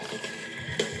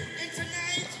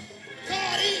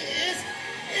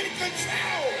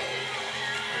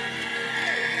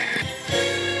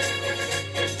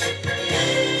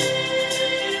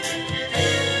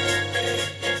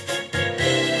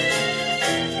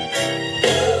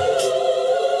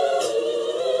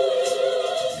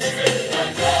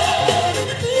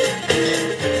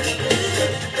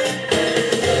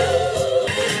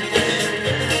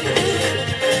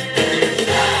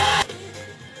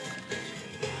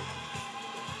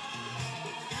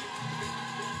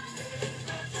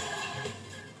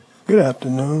Good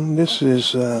afternoon. This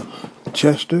is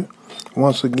Chester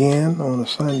once again on a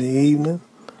Sunday evening.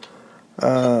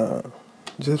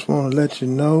 Just want to let you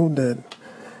know that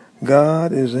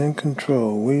God is in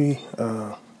control. We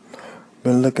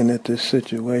been looking at this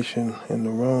situation in the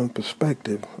wrong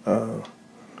perspective.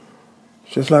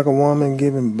 Just like a woman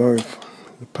giving birth,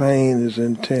 the pain is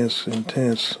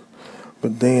intense,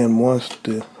 but then once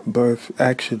the birth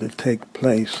actually takes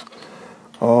place,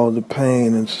 all the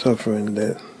pain and suffering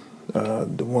that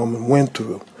the woman went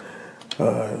through,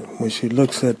 when she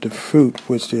looks at the fruit,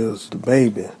 which is the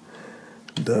baby,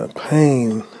 the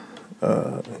pain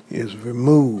is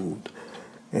removed.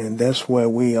 And that's where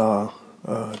we are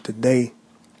today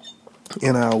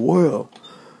in our world.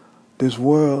 This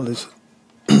world is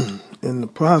in the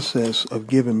process of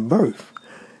giving birth.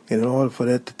 And in order for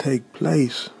that to take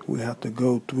place, we have to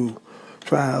go through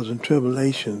trials and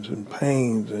tribulations and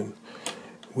pains, and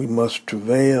we must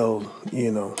travail,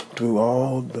 through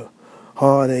all the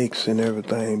heartaches and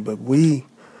everything. But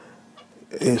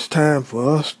it's time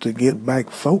for us to get back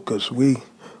focused. We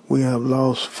have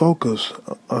lost focus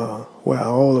where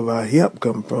all of our help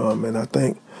come from. And I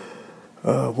think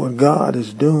what God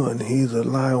is doing, He's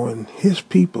allowing His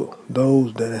people,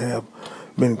 those that have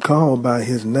been called by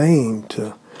His name,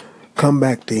 to come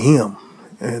back to Him.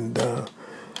 And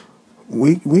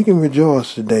we can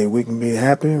rejoice today. We can be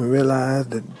happy and realize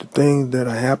that the things that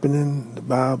are happening, the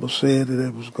Bible said that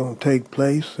it was going to take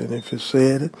place, and if it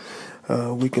said it,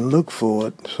 we can look for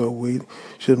it. So we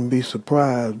shouldn't be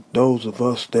surprised, those of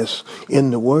us that's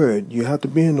in the Word. You have to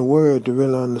be in the Word to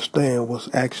really understand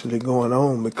what's actually going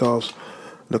on, because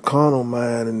the carnal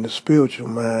mind and the spiritual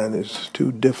mind is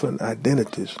two different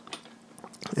identities.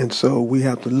 And so we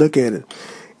have to look at it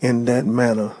in that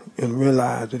manner and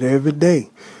realize that every day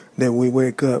that we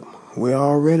wake up, we're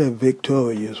already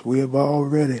victorious. We have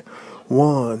already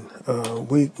won.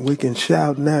 We can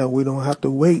shout now. We don't have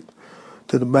to wait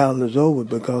till the battle is over,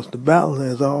 because the battle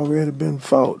has already been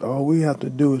fought. All we have to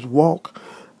do is walk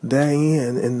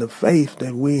therein in the faith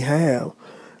that we have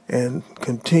and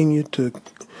continue to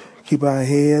keep our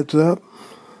heads up.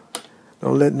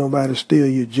 Don't let nobody steal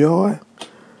your joy.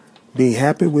 Be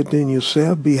happy within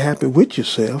yourself. Be happy with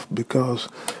yourself, because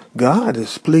God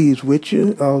is pleased with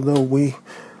you, although we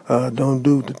don't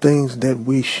do the things that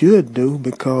we should do,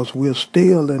 because we're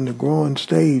still in the growing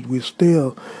stage. We're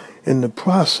still in the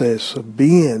process of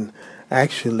being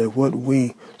actually what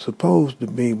we supposed to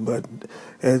be. But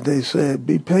as they said,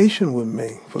 be patient with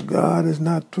me, for God is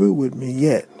not through with me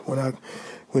yet.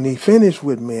 When He finished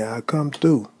with me, I come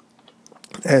through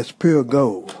as pure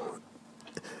gold.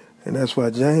 And that's why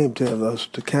James tells us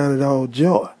to count it all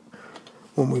joy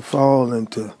when we fall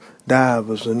into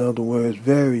divers, in other words,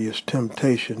 various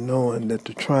temptation, knowing that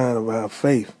the trying of our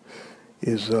faith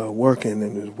is working,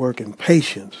 and is working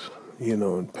patience.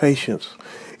 And patience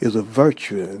is a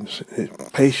virtue,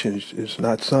 and patience is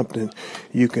not something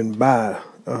you can buy.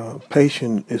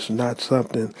 Patience is not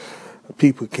something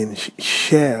people can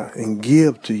share and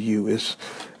give to you. It's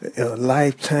a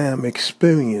lifetime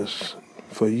experience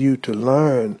for you to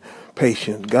learn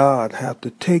patience. God have to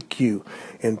take you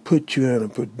and put you in a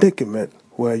predicament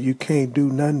where you can't do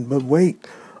nothing but wait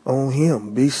on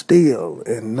Him. Be still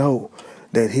and know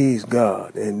that He's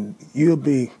God, and you'll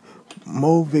be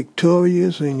more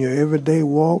victorious in your everyday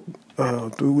walk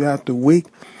throughout the week.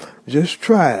 Just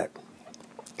try it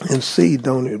and see,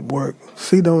 don't it work?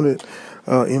 See, don't it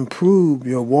improve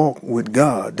your walk with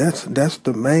God? That's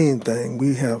the main thing.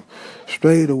 We have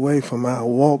strayed away from our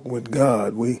walk with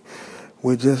God.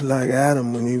 We're just like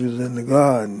Adam when he was in the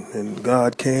garden, and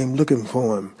God came looking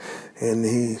for him, and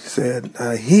He said,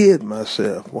 "I hid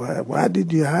myself." Why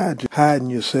did you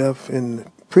hiding yourself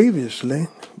previously?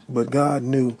 But God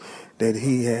knew that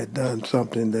He had done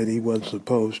something that He wasn't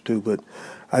supposed to. But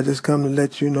I just come to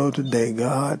let you know today,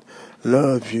 God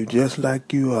loves you just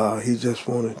like you are. He just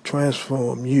want to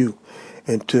transform you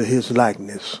into His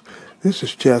likeness. This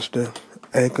is Chester,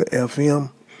 Anchor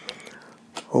FM.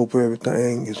 Hope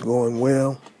everything is going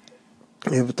well.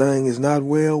 Everything is not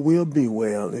well, will be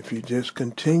well if you just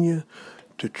continue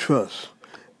to trust.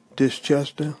 This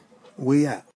Chester, we out.